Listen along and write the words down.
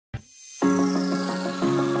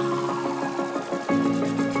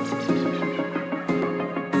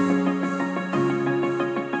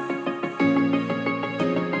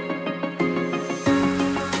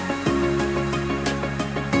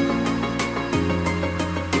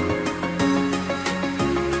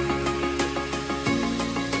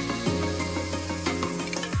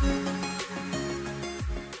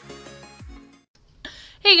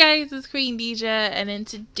guys, it's Queendija, and in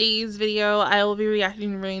today's video, I will be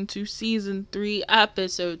reacting to Season 3,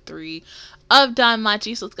 Episode 3 of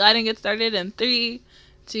Danmachi. So let's go ahead and get started in 3,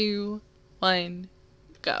 2, 1,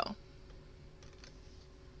 go.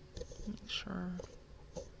 Make sure.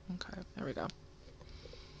 Okay, there we go.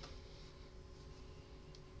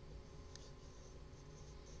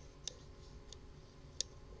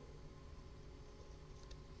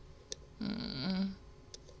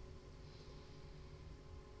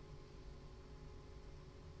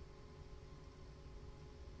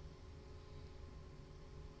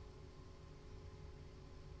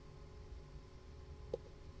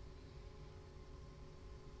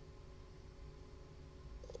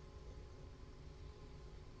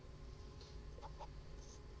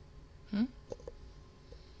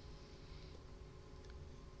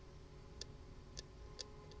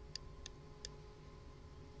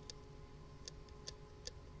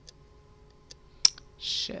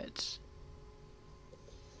 Shit.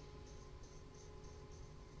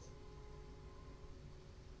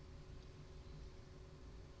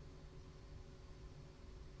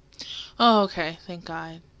 Oh, okay, thank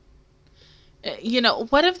God. You know,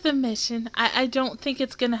 what if the mission, I don't think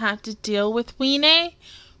it's gonna have to deal with Weene,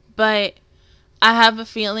 but I have a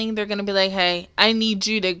feeling they're gonna be like, hey, I need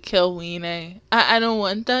you to kill Weene. I don't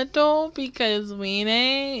want that though, because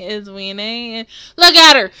Weene is Weene, and look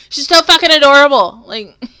at her! She's so fucking adorable!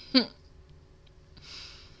 Like,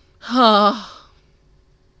 oh.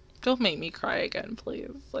 Don't make me cry again,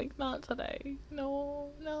 please. Like, not today. No,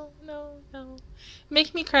 no, no, no.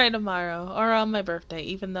 Make me cry tomorrow or on my birthday,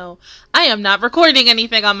 even though I am not recording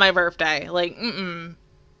anything on my birthday. Like,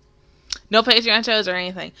 no Patreon shows or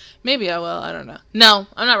anything. Maybe I will. I don't know. No,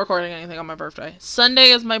 I'm not recording anything on my birthday.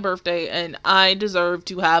 Sunday is my birthday, and I deserve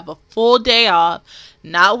to have a full day off.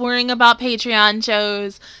 Not worrying about Patreon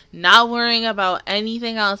shows. Not worrying about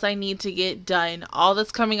anything else I need to get done. All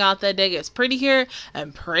that's coming out that day is Pretty Here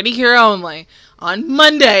and Pretty Here only. On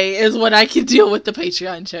Monday is when I can deal with the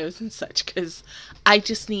Patreon shows and such, because I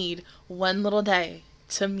just need one little day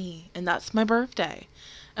to me, and that's my birthday.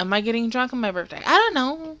 Am I getting drunk on my birthday? I don't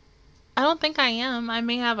know. I don't think I am. I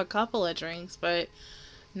may have a couple of drinks, but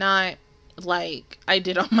not like I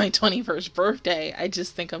did on my 21st birthday. I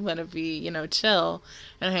just think I'm going to be, you know, chill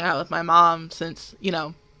and hang out with my mom since, you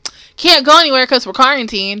know, can't go anywhere because we're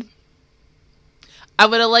quarantined. I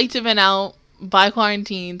would have liked to have been out by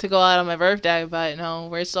quarantine to go out on my birthday, but no,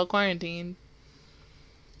 we're still quarantined.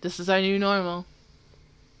 This is our new normal.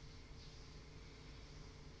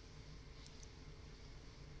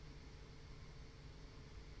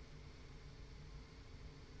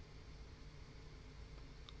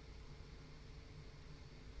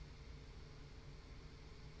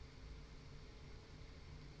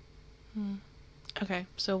 Okay,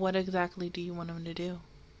 so what exactly do you want him to do?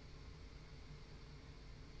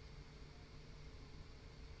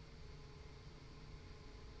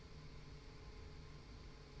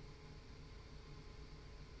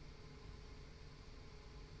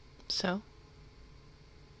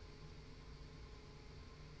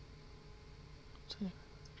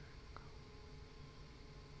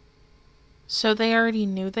 So they already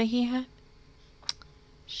knew that he had?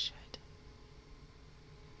 Shit.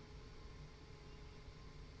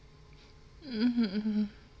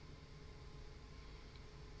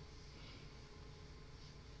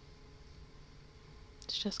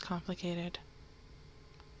 It's just complicated.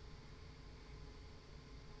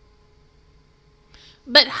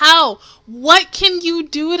 But how? What can you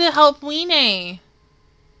do to help Weene?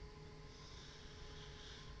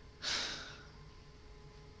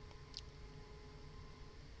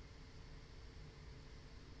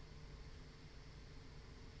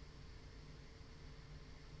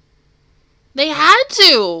 They had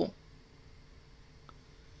to.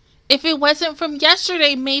 If it wasn't from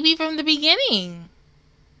yesterday, maybe from the beginning.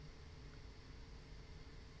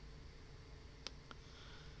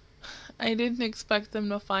 I didn't expect them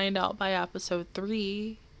to find out by episode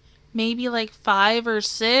 3. Maybe like 5 or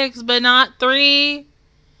 6, but not 3.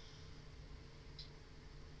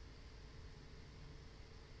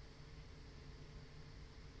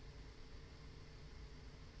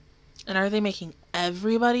 And are they making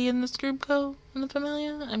everybody in this group go in the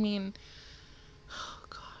Familia? I mean, oh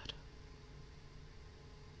God.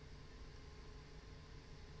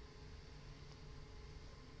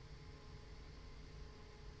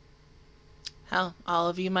 Hell, all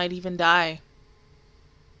of you might even die.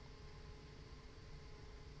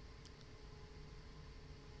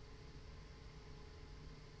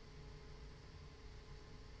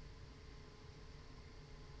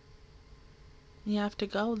 You have to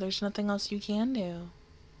go. There's nothing else you can do.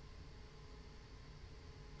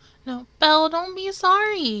 No, Belle, don't be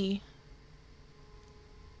sorry.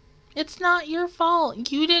 It's not your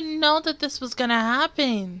fault. You didn't know that this was gonna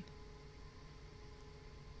happen.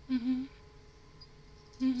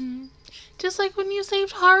 Just like when you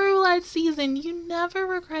saved Haru last season, you never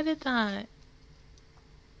regretted that.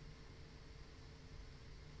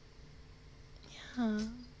 Yeah.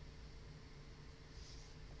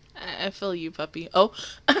 I feel you, puppy. Oh.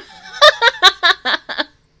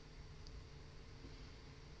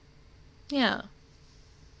 Yeah.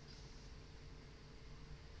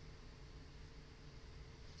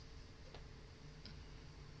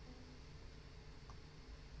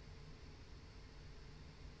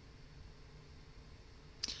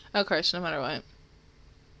 Of course, no matter what.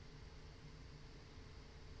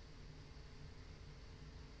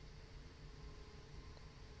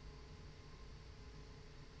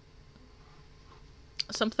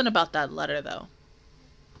 Something about that letter, though.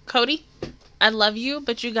 Cody, I love you,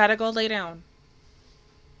 but you gotta go lay down.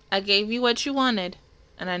 I gave you what you wanted,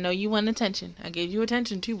 and I know you want attention. I gave you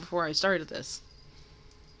attention, too, before I started this.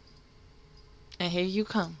 And here you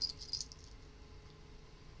come.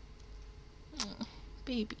 Oh,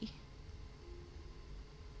 baby.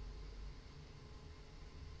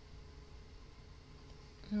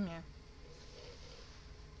 Yeah.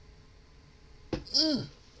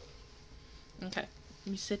 Okay.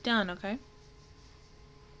 You sit down, okay?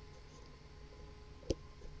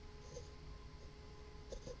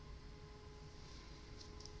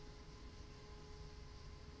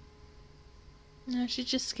 No, she's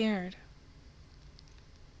just scared.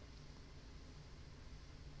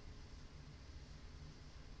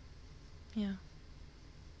 Yeah.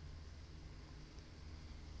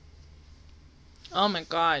 Oh my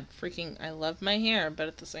god. Freaking, I love my hair, but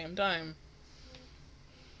at the same time.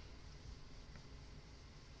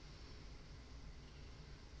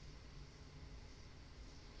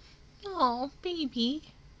 Oh, baby.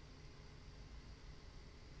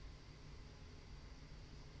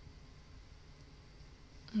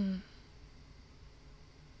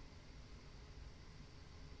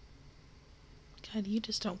 God, you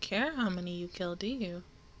just don't care how many you kill, do you?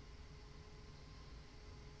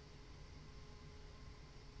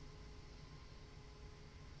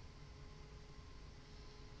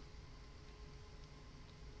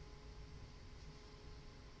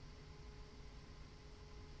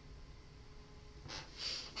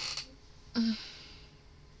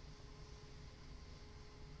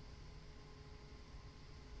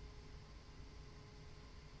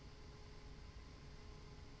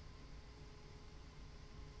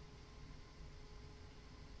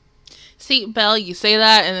 See, Belle, you say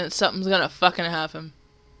that and then something's gonna fucking happen.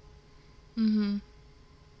 It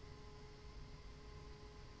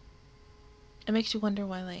makes you wonder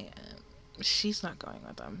why, like, she's not going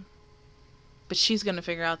with them. But she's gonna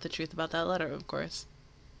figure out the truth about that letter, of course.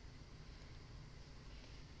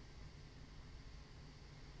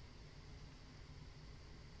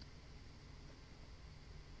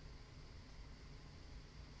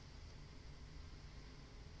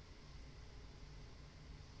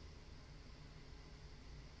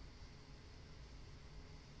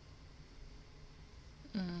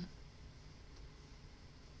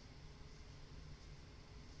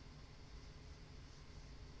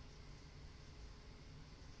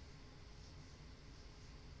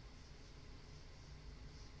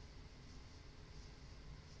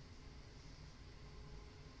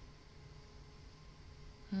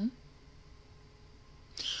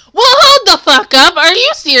 Well, hold the fuck up! Are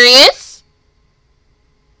you serious?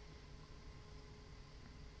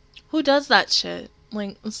 Who does that shit?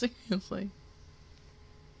 Like, seriously.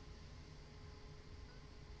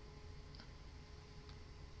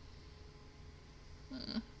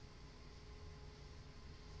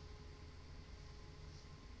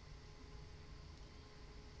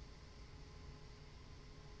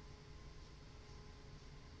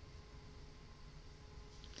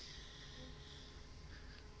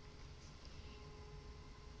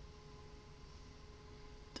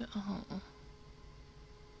 Oh.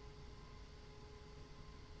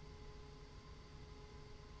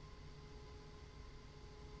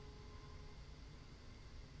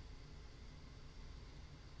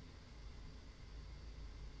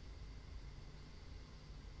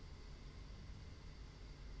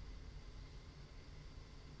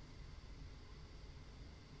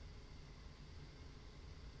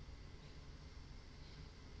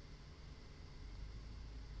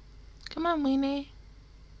 Come on, Weenie.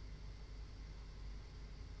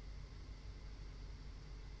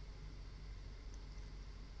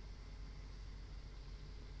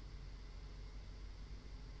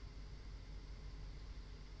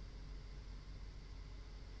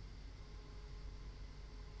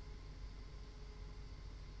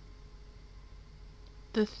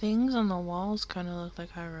 The things on the walls kind of look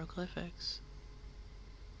like hieroglyphics.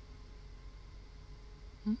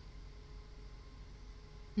 Hmm?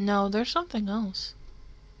 No, there's something else.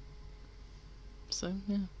 So,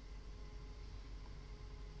 yeah.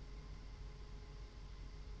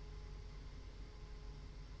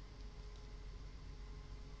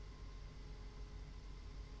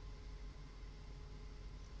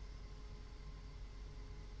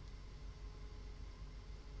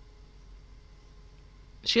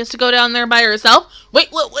 She has to go down there by herself? Wait,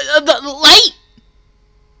 what the light?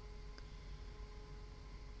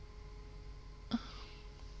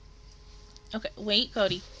 Okay, wait,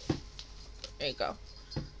 Cody. There you go.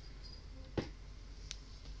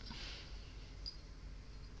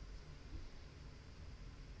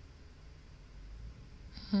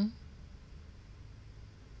 Hmm.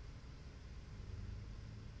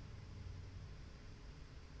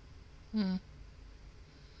 Hmm.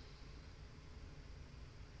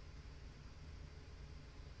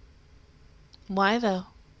 Why though?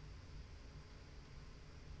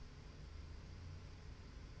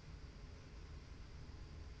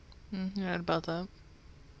 You're right about that.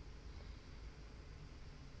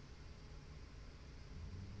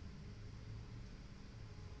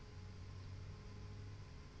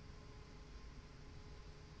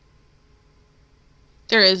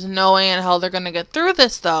 There is no way in hell they're gonna get through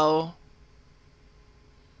this though.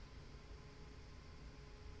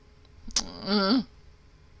 Mm.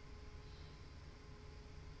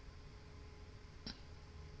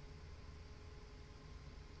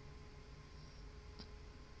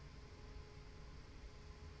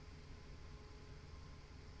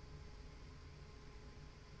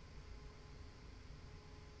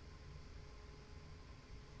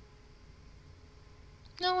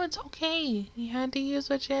 No, it's okay. You had to use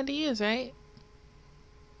what you had to use, right?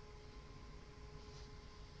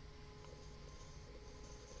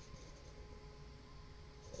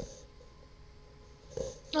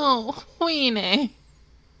 Oh, Weenie.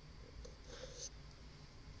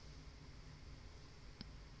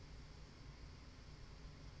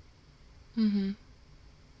 Mm-hmm.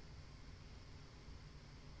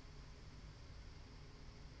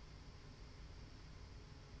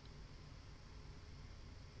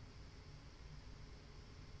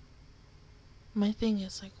 My thing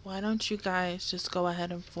is, like, why don't you guys just go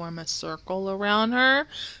ahead and form a circle around her?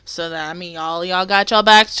 So that, I mean, all y'all got y'all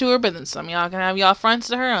backs to her, but then some of y'all can have y'all fronts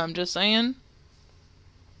to her. I'm just saying.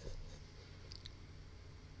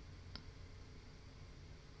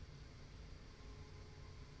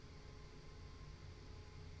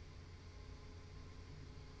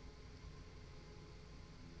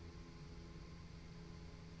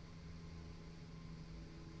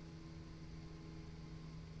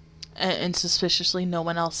 And suspiciously, no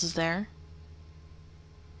one else is there.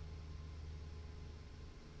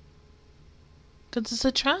 Because it's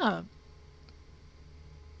a trap.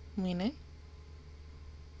 Meaning?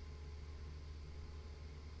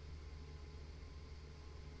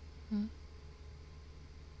 Hmm.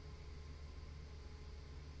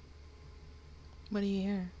 What do you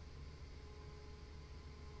hear?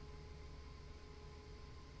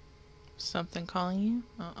 Something calling you?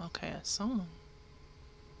 Oh, okay, a song.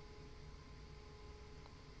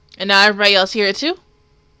 And now everybody else hear it too?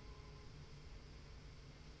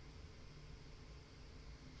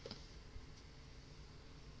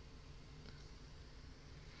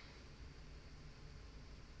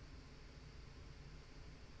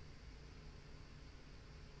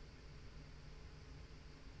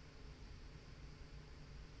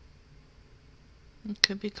 It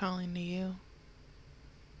could be calling to you.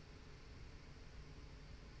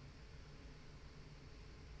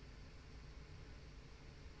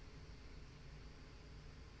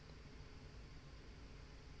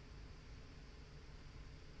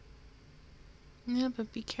 Yeah,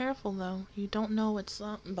 but be careful though. You don't know what's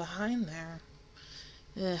behind there.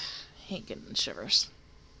 Ugh, hate getting shivers.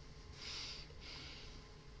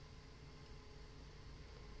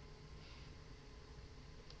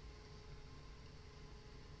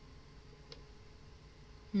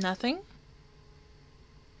 Nothing?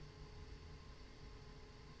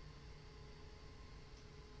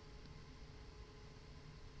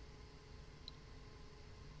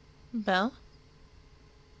 Belle?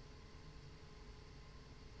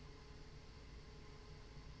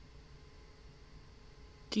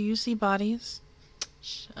 Do you see bodies?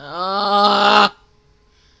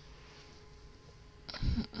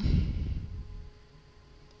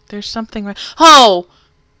 There's something right. Oh!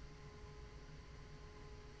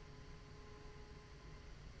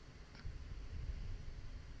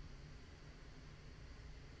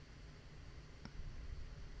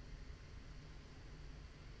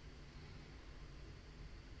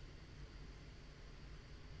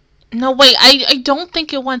 No, wait, I don't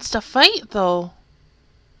think it wants to fight, though.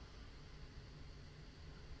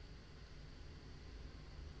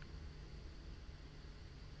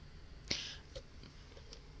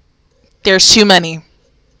 There's too many.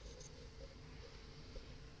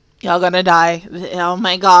 Y'all gonna die. Oh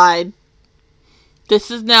my god.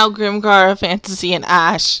 This is now Grimgar, Fantasy, and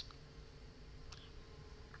Ash.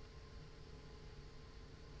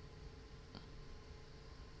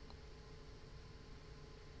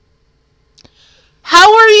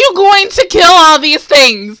 How are you going to kill all these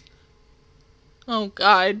things? Oh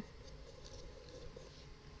god.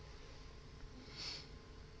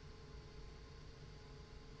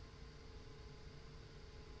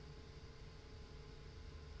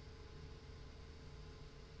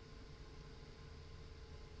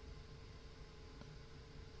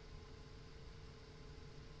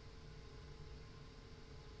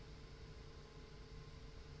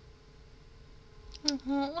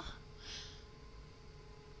 Mm-hmm.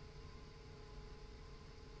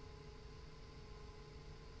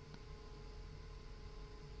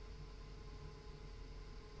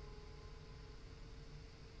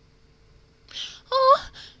 Oh.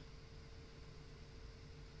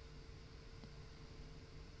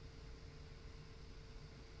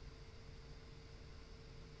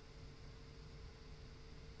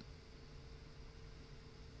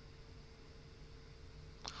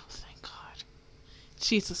 Thank God.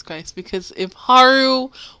 Jesus Christ, because if Haru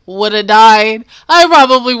would have died, I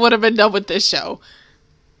probably would have been done with this show.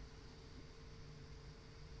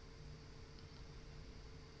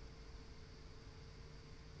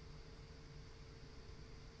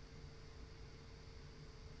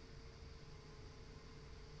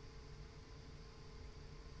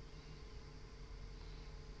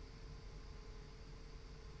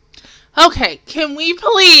 Okay, can we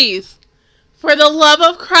please, for the love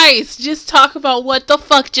of Christ, just talk about what the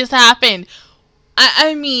fuck just happened?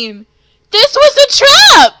 I mean, this was a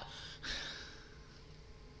trap!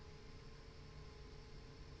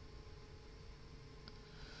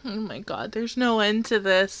 Oh my god, there's no end to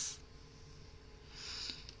this.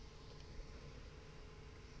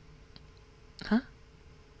 Huh?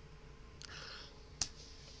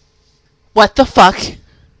 What the fuck?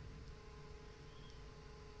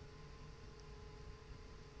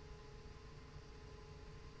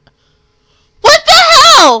 What the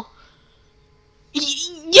hell?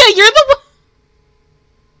 Yeah, you're the one.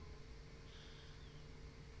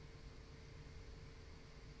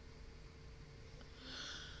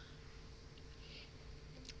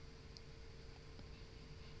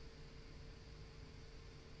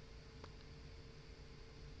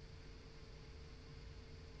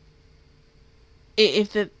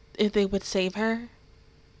 If they would save her?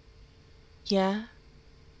 Yeah.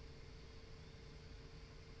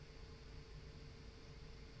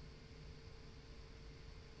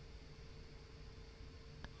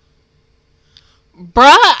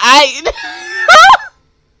 Bruh,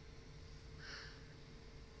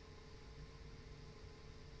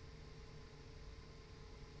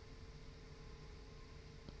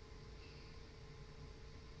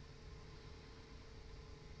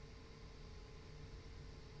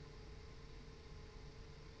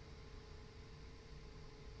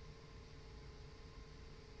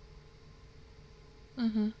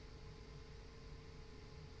 Mm-hmm.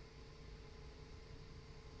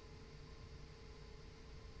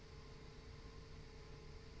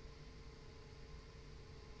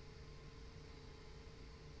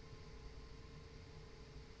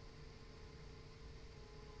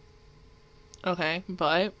 Okay,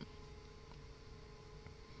 but...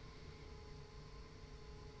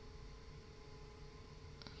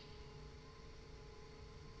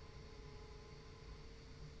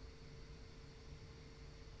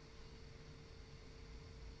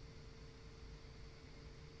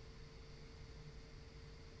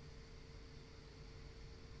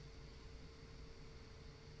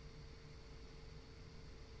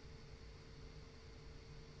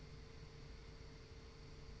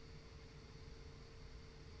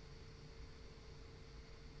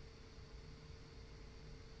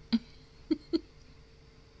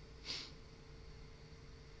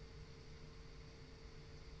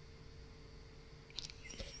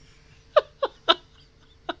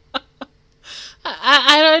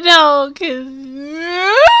 I don't know, cause...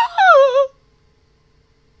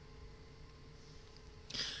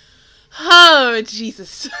 Oh,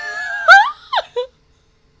 Jesus.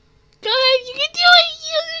 Go ahead, you can do it!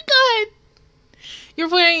 You go ahead! You're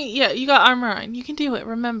wearing... Yeah, you got armor on. You can do it,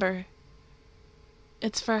 remember.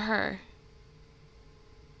 It's for her.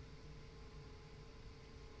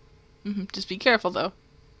 Just be careful, though.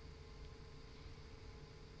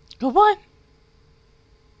 Go on.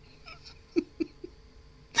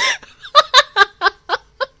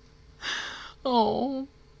 Oh.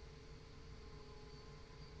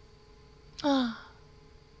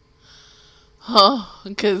 Oh,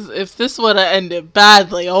 because if this would have ended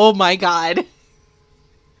badly, oh my god.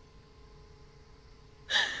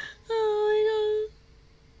 Oh my god.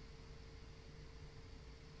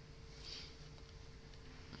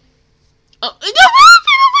 Oh, no,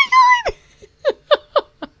 oh my god.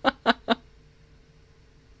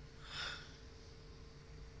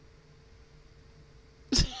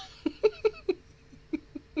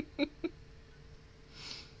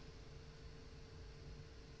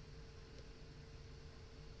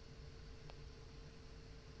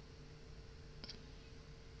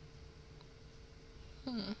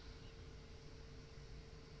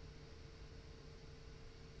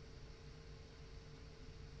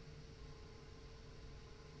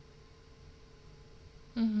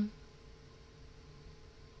 Mm-hmm.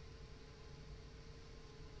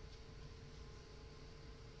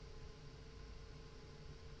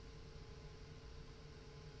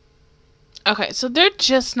 Okay, so they're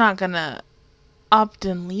just not gonna up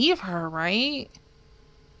and leave her, right?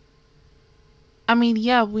 I mean,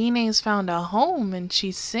 yeah, Weene's found a home and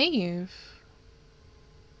she's safe.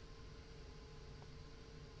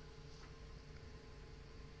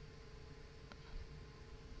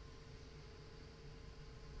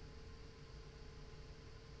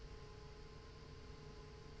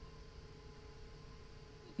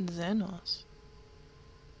 Xenos.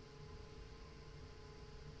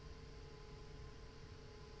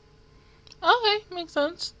 Okay, makes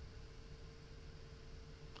sense.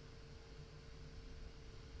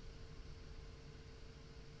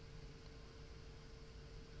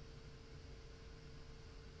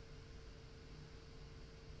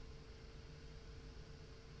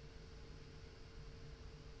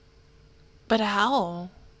 But how?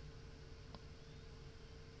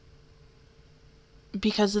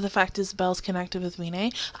 Because of the fact Isabel's connected with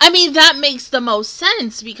Weene? I mean, that makes the most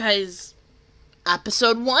sense because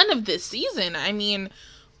episode 1 of this season, I mean,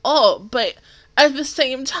 oh, but at the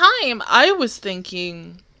same time, I was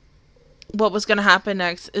thinking what was going to happen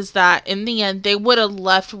next is that in the end, they would have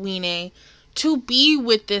left Weene to be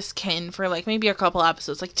with this Ken for like maybe a couple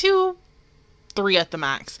episodes, like 2, 3 at the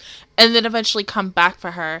max, and then eventually come back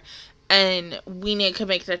for her. And Weene could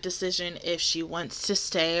make that decision if she wants to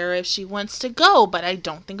stay or if she wants to go. But I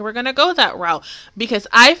don't think we're going to go that route. Because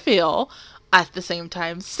I feel, at the same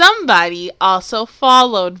time, somebody also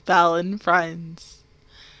followed Belle and friends.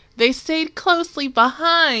 They stayed closely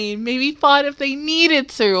behind. Maybe fought if they needed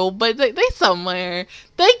to. But they somewhere.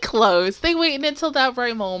 They close. They waited until that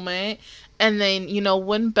right moment. And then, you know,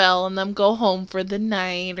 when Belle and them go home for the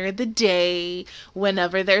night or the day,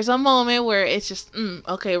 whenever there's a moment where it's just,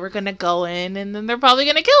 okay, we're going to go in, and then they're probably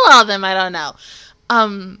going to kill all of them. I don't know.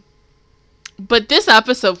 But this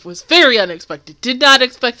episode was very unexpected. Did not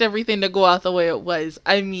expect everything to go out the way it was.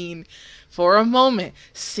 I mean, for a moment,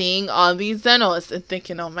 seeing all these Xenos and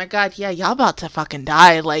thinking, oh my god, yeah, y'all about to fucking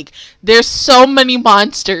die. Like, there's so many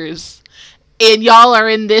monsters, and y'all are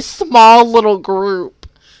in this small little group.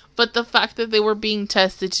 But the fact that they were being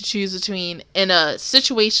tested to choose between, in a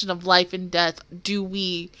situation of life and death, do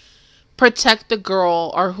we protect the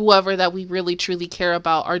girl or whoever that we really truly care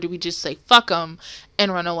about, or do we just say fuck them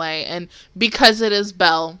and run away? And because it is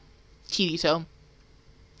Belle, Kirito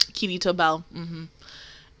Belle,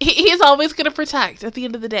 he's always gonna protect at the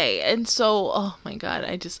end of the day. And so, oh my god,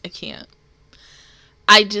 I can't.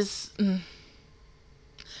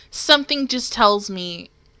 Something just tells me,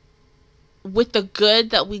 with the good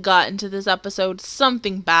that we got into this episode,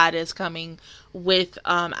 something bad is coming with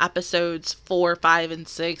episodes 4, 5, and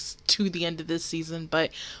 6 to the end of this season. But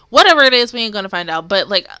whatever it is, we ain't gonna find out. But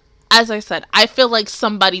like, as I said, I feel like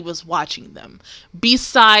somebody was watching them.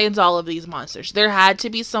 Besides all of these monsters, there had to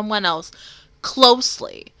be someone else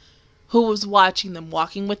closely who was watching them,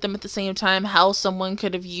 walking with them at the same time. How someone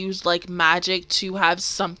could have used like magic to have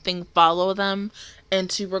something follow them and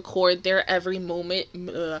to record their every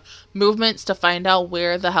movements to find out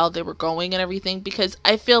where the hell they were going and everything. Because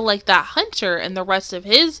I feel like that hunter and the rest of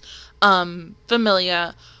his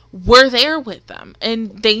familia were there with them,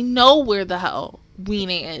 and they know where the hell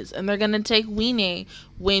Weene is, and they're gonna take Weene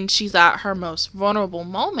when she's at her most vulnerable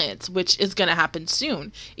moments, which is gonna happen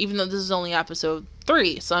soon, even though this is only episode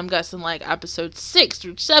 3, so I'm guessing like episode 6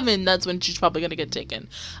 through 7, that's when she's probably gonna get taken.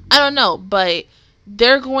 I don't know, but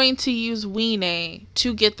they're going to use Weene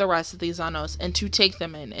to get the rest of these Xenos and to take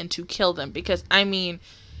them in and to kill them, because I mean,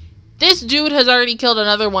 This dude has already killed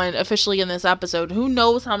another one officially in this episode. Who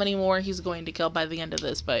knows how many more he's going to kill by the end of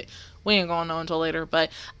this, but we ain't gonna know until later. But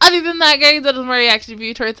other than that, guys, that is my reaction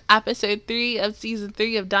review towards episode 3 of season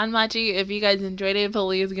 3 of Danmachi. If you guys enjoyed it,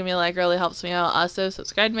 please give me a like. It really helps me out. Also,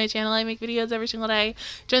 subscribe to my channel. I make videos every single day.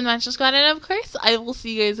 Join the Match Squad, and of course, I will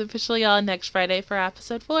see you guys officially on next Friday for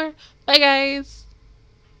episode 4. Bye, guys!